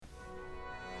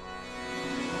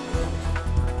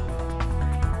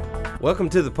Welcome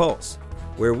to The Pulse,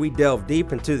 where we delve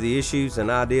deep into the issues and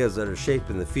ideas that are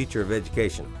shaping the future of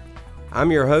education.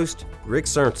 I'm your host, Rick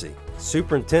Cernsey,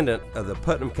 Superintendent of the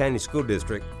Putnam County School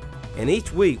District, and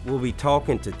each week we'll be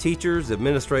talking to teachers,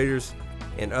 administrators,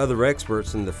 and other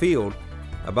experts in the field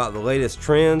about the latest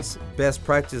trends, best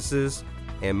practices,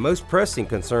 and most pressing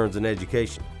concerns in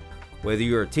education. Whether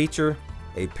you're a teacher,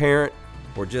 a parent,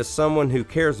 or just someone who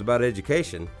cares about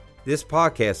education, this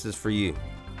podcast is for you.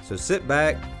 So sit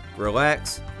back,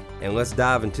 relax, and let's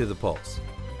dive into the pulse.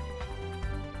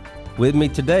 With me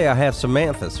today, I have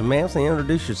Samantha. Samantha,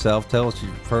 introduce yourself. Tell us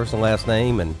your first and last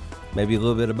name and maybe a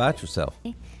little bit about yourself.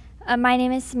 My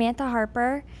name is Samantha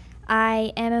Harper.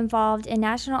 I am involved in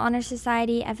National Honor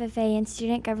Society, FFA, and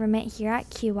student government here at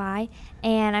QI,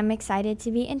 and I'm excited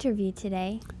to be interviewed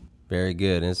today. Very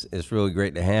good. It's really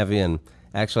great to have you. And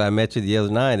actually, I met you the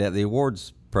other night at the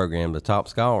awards program, the Top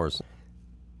Scholars.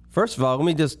 First of all, let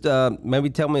me just maybe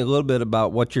tell me a little bit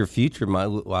about what your future might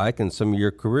look like and some of your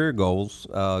career goals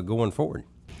going forward.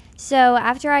 So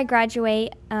after I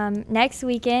graduate next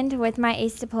weekend with my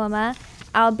ACE diploma,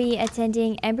 I'll be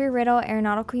attending Embry-Riddle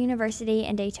Aeronautical University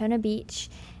in Daytona Beach,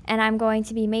 and I'm going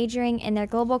to be majoring in their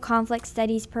Global Conflict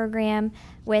Studies program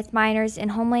with minors in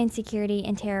Homeland Security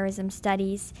and Terrorism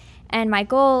Studies. And my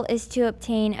goal is to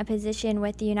obtain a position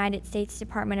with the United States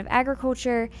Department of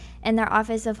Agriculture in their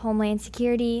Office of Homeland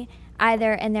Security,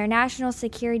 either in their National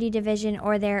Security Division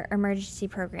or their Emergency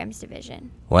Programs Division.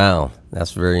 Wow,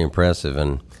 that's very impressive.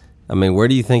 And I mean, where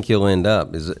do you think you'll end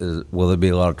up? Will there be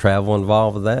a lot of travel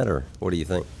involved with that, or what do you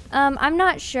think? I'm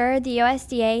not sure. The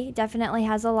USDA definitely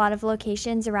has a lot of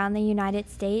locations around the United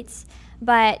States,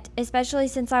 but especially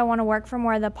since I want to work for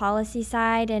more of the policy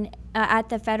side and at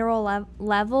the federal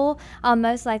level, I'll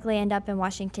most likely end up in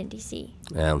Washington, D.C.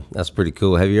 Yeah, that's pretty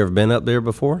cool. Have you ever been up there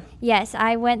before? Yes,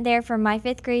 I went there for my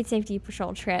 5th grade safety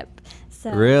patrol trip.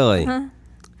 So, really?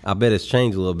 I bet it's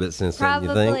changed a little bit since then, you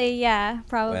think? Probably, yeah,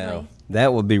 probably. Wow.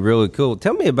 That would be really cool.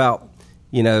 Tell me about,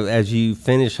 as you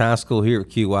finish high school here at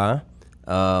QI,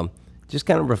 just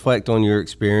kind of reflect on your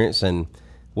experience and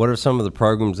what are some of the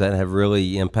programs that have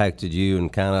really impacted you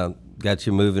and kind of got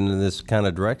you moving in this kind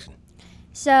of direction?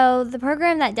 So the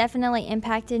program that definitely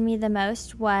impacted me the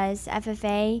most was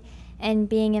FFA and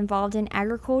being involved in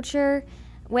agriculture.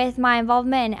 With my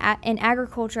involvement in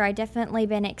agriculture, I've definitely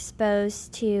been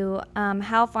exposed to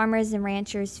how farmers and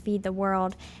ranchers feed the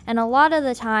world. And a lot of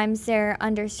the times they're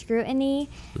under scrutiny.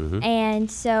 Mm-hmm.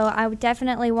 And so I would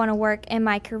definitely want to work in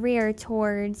my career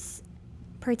towards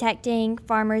protecting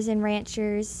farmers and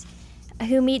ranchers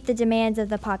who meet the demands of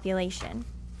the population.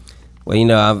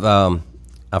 Well,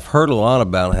 I've heard a lot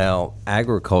about how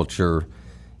agriculture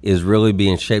is really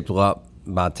being shaped a lot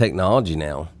by technology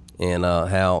now, and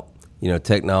how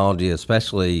technology,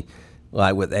 especially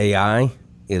like with AI,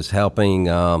 is helping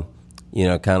kind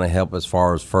of help as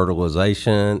far as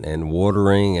fertilization and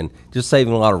watering and just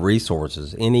saving a lot of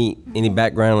resources. Any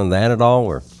background in that at all,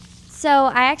 or?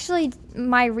 So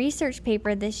my research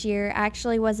paper this year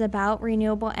actually was about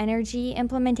renewable energy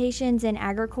implementations in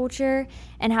agriculture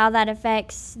and how that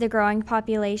affects the growing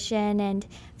population and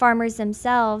farmers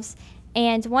themselves.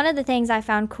 And one of the things I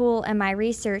found cool in my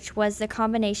research was the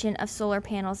combination of solar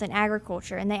panels and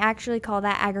agriculture, and they actually call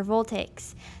that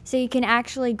agrivoltaics. So you can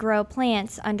actually grow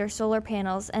plants under solar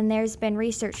panels, and there's been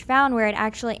research found where it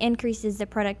actually increases the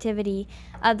productivity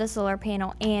of the solar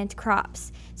panel and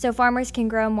crops. So farmers can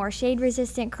grow more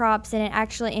shade-resistant crops, and it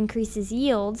actually increases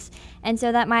yields, and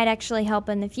so that might actually help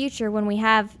in the future when we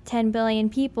have 10 billion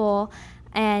people,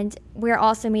 and we're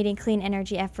also meeting clean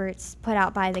energy efforts put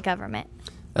out by the government.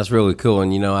 That's really cool.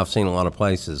 And, I've seen a lot of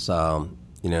places,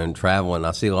 in traveling,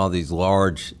 I see a lot of these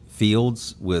large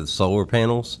fields with solar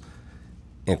panels.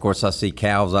 And, of course, I see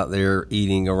cows out there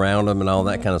eating around them and all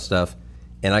that kind of stuff.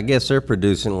 And I guess they're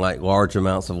producing, like, large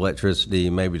amounts of electricity,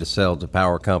 maybe to sell to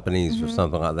power companies or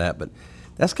something like that. But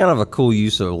that's kind of a cool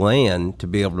use of land to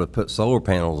be able to put solar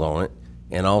panels on it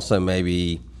and also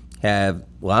maybe have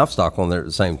livestock on there at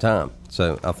the same time.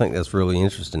 So I think that's really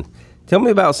interesting. Tell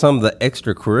me about some of the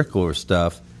extracurricular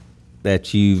stuff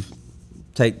that you've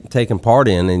taken part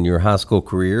in your high school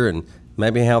career and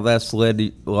maybe how that's led to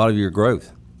a lot of your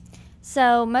growth.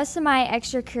 So most of my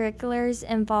extracurriculars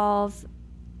involve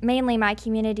mainly my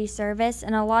community service,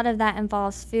 and a lot of that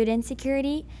involves food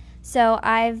insecurity. So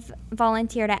I've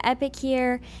volunteered at Epic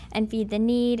here and Feed the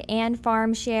Need and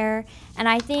Farm Share, and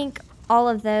I think all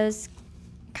of those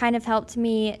kind of helped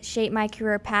me shape my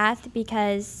career path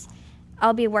because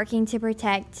I'll be working to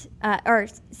protect or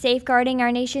safeguarding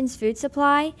our nation's food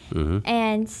supply. Mm-hmm.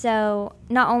 And so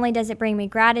not only does it bring me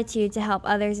gratitude to help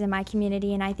others in my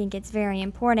community, and I think it's very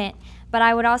important, but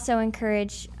I would also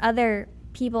encourage other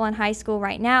people in high school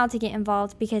right now to get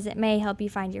involved because it may help you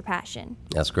find your passion.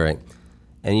 That's great.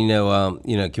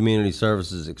 And community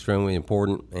service is extremely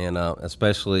important, and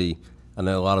especially I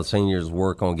know a lot of seniors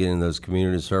work on getting those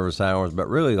community service hours, but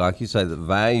really, like you say, the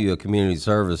value of community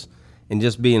service and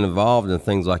just being involved in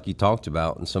things like you talked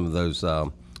about in some of those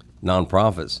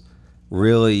nonprofits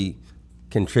really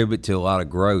contribute to a lot of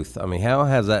growth. I mean, how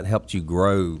has that helped you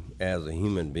grow as a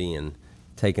human being,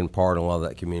 taking part in a lot of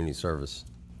that community service?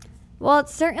 Well, it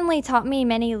certainly taught me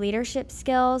many leadership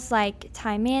skills like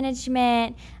time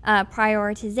management,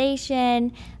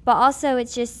 prioritization, but also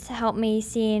it's just helped me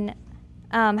seeing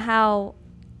how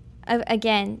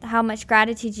much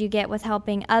gratitude you get with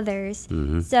helping others.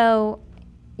 Mm-hmm. So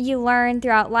you learn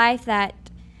throughout life that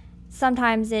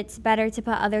sometimes it's better to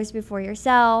put others before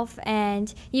yourself,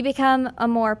 and you become a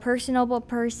more personable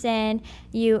person.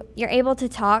 You're able to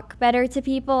talk better to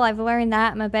people. I've learned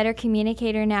that. I'm a better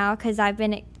communicator now because I've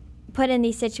been put in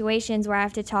these situations where I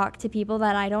have to talk to people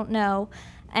that I don't know,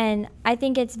 and I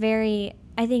think it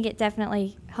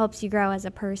definitely helps you grow as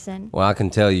a person. Well, I can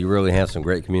tell you really have some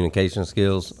great communication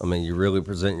skills. I mean, you really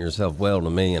present yourself well to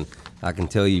me, and I can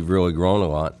tell you've really grown a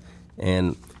lot.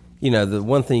 And, the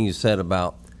one thing you said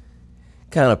about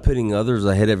kind of putting others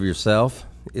ahead of yourself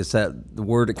is that the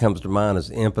word that comes to mind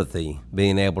is empathy,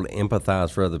 being able to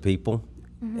empathize for other people,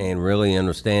 mm-hmm. and really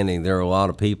understanding there are a lot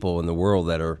of people in the world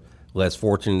that are less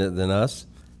fortunate than us,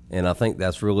 and I think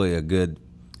that's really a good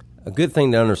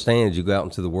thing to understand as you go out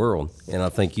into the world. And I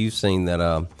think you've seen that,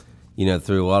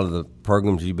 through a lot of the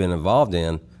programs you've been involved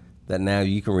in, that now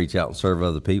you can reach out and serve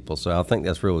other people. So I think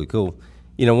that's really cool.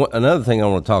 Another thing I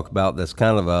want to talk about that's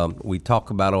kind of we talk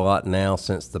about a lot now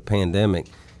since the pandemic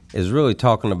is really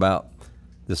talking about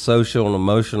the social and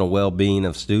emotional well-being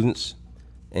of students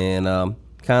and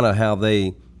kind of how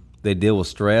they deal with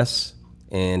stress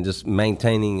and just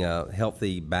maintaining a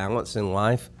healthy balance in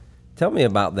life. Tell me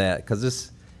about that, because this,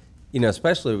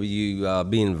 especially with you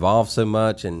being involved so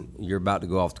much and you're about to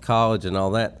go off to college and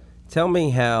all that, tell me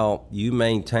how you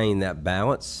maintain that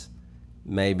balance,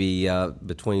 maybe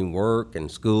between work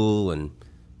and school and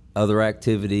other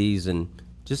activities, and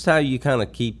just how you kind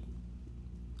of keep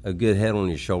a good head on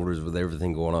your shoulders with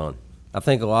everything going on. I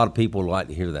think a lot of people would like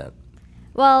to hear that.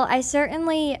 Well, I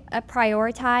certainly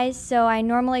prioritize, so I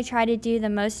normally try to do the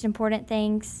most important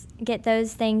things, get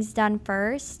those things done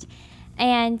first.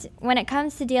 And when it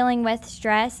comes to dealing with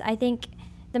stress, I think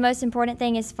the most important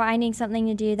thing is finding something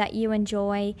to do that you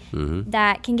enjoy, mm-hmm.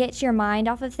 that can get your mind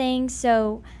off of things.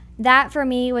 So that for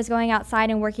me was going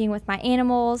outside and working with my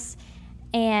animals,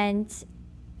 and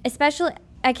especially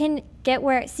I can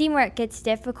see where it gets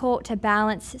difficult to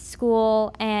balance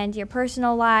school and your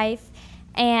personal life.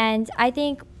 And I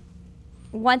think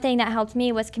one thing that helped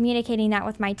me was communicating that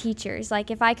with my teachers. Like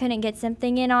if I couldn't get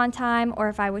something in on time or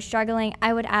if I was struggling,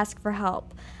 I would ask for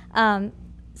help.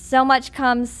 So much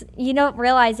comes, you don't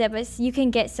realize it, but you can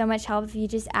get so much help if you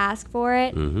just ask for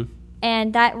it. Mm-hmm.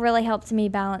 And that really helped me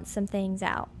balance some things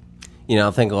out.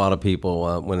 I think a lot of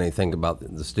people, when they think about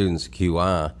the students at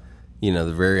QI, they're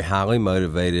very highly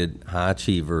motivated, high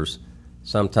achievers.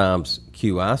 Sometimes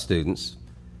QI students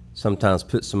sometimes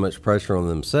put so much pressure on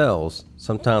themselves.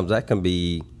 Sometimes that can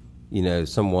be,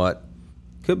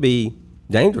 could be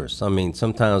dangerous. I mean,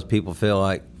 sometimes people feel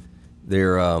like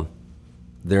they're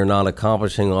not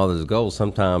accomplishing all those goals.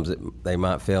 Sometimes they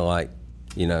might feel like,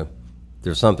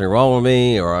 there's something wrong with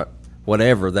me or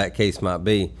whatever that case might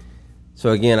be. So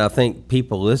again, I think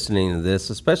people listening to this,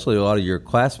 especially a lot of your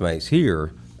classmates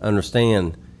here,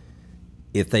 understand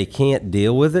if they can't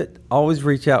deal with it, always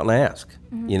reach out and ask,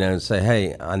 mm-hmm. And say,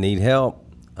 hey, I need help.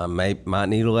 I might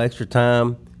need a little extra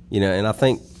time, and I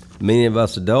think many of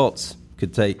us adults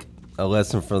could take a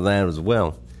lesson from that as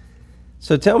well.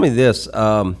 So tell me this,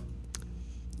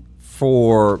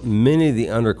 for many of the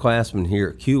underclassmen here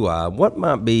at QI, what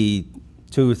might be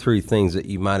 2 or 3 things that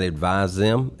you might advise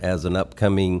them as an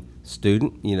upcoming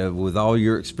student, with all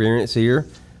your experience here?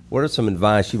 What are some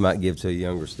advice you might give to a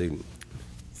younger student?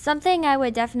 Something I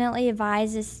would definitely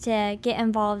advise is to get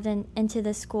involved into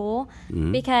the school,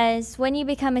 mm-hmm. because when you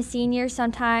become a senior,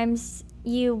 sometimes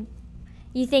you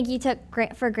think you took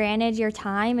for granted your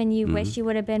time and you mm-hmm. wish you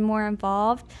would have been more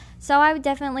involved. So I would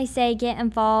definitely say get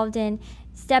involved and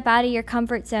step out of your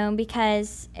comfort zone,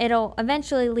 because it'll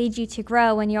eventually lead you to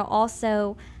grow, and you'll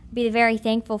also be very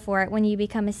thankful for it when you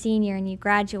become a senior and you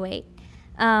graduate.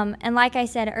 And like I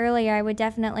said earlier, I would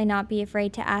definitely not be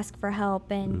afraid to ask for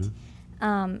help and mm-hmm.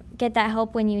 Get that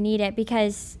help when you need it,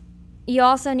 because you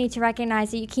also need to recognize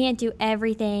that you can't do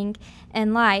everything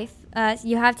in life.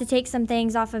 you have to take some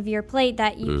things off of your plate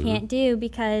that you can't do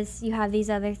because you have these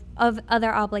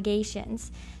other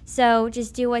obligations. So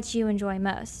just do what you enjoy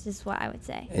most is what I would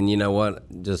say. And you know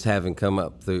what? Just having come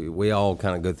up through, we all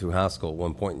kind of go through high school at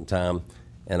one point in time,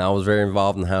 and I was very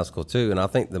involved in high school too. And I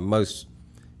think the most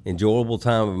enjoyable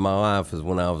time of my life is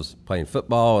when I was playing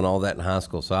football and all that in high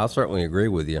school. So I certainly agree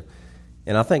with you.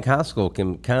 And I think high school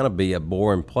can kind of be a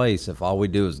boring place if all we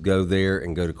do is go there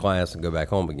and go to class and go back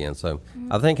home again. So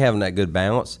I think having that good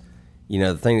balance, you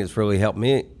know, the thing that's really helped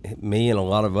me and a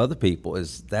lot of other people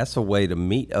is that's a way to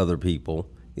meet other people,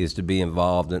 is to be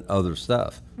involved in other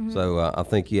stuff. So I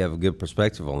think you have a good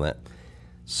perspective on that.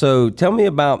 So tell me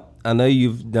about, I know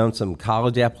you've done some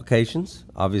college applications,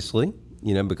 obviously,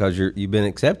 you know, because you've been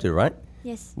accepted, right?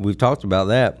 Yes. We've talked about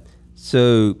that.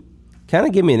 So kind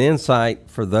of give me an insight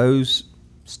for those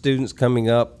students coming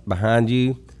up behind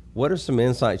you. What are some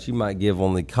insights you might give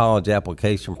on the college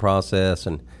application process,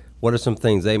 and what are some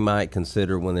things they might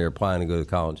consider when they're applying to go to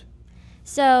college?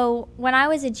 So when I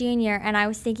was a junior and I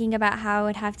was thinking about how I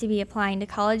would have to be applying to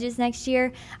colleges next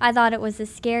year, I thought it was the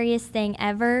scariest thing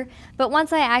ever. But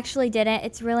once I actually did it,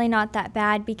 it's really not that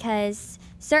bad, because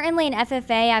certainly in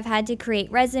FFA, I've had to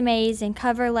create resumes and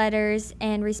cover letters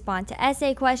and respond to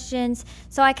essay questions.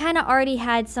 So I kind of already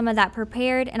had some of that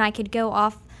prepared, and I could go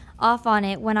off on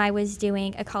it when I was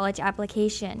doing a college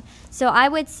application. So I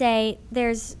would say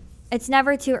it's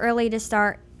never too early to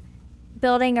start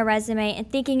building a resume and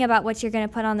thinking about what you're going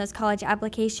to put on those college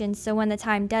applications, so when the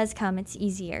time does come, it's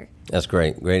easier. That's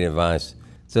great. Great advice.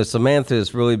 So Samantha,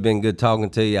 it's really been good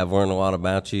talking to you. I've learned a lot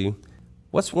about you.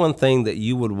 What's one thing that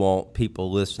you would want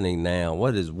people listening now?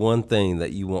 What is one thing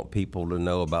that you want people to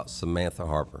know about Samantha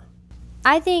Harper?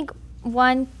 I think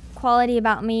one quality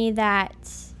about me that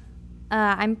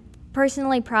I'm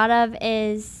personally proud of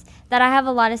is that I have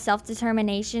a lot of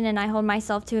self-determination, and I hold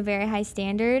myself to a very high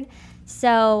standard.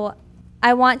 So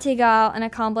I want to go out and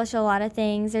accomplish a lot of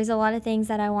things. There's a lot of things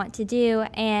that I want to do,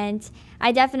 and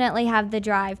I definitely have the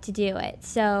drive to do it.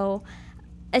 So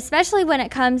especially when it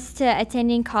comes to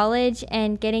attending college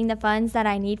and getting the funds that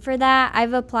I need for that,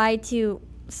 I've applied to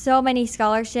so many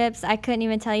scholarships. I couldn't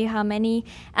even tell you how many,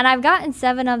 and I've gotten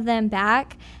 7 of them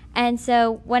back. And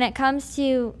so when it comes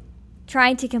to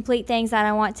trying to complete things that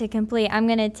I want to complete, I'm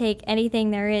going to take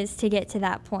anything there is to get to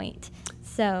that point.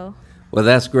 So, well,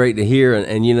 that's great to hear.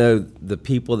 And you know, the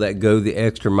people that go the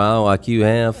extra mile like you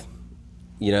have,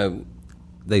 you know,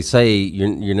 they say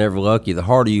you're never lucky. The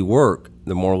harder you work,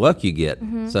 the more luck you get.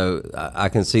 So I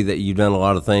can see that you've done a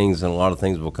lot of things, and a lot of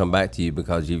things will come back to you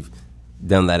because you've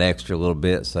done that extra little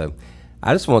bit. So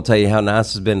I just want to tell you how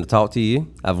nice it's been to talk to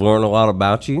you. I've learned a lot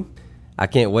about you. I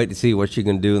can't wait to see what you're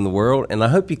going to do in the world. And I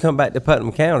hope you come back to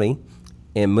Putnam County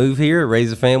and move here,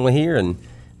 raise a family here, and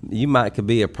you could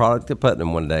be a product of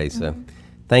Putnam one day. So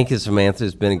thank you, Samantha.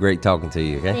 It's been great talking to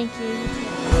you. Okay? Thank you.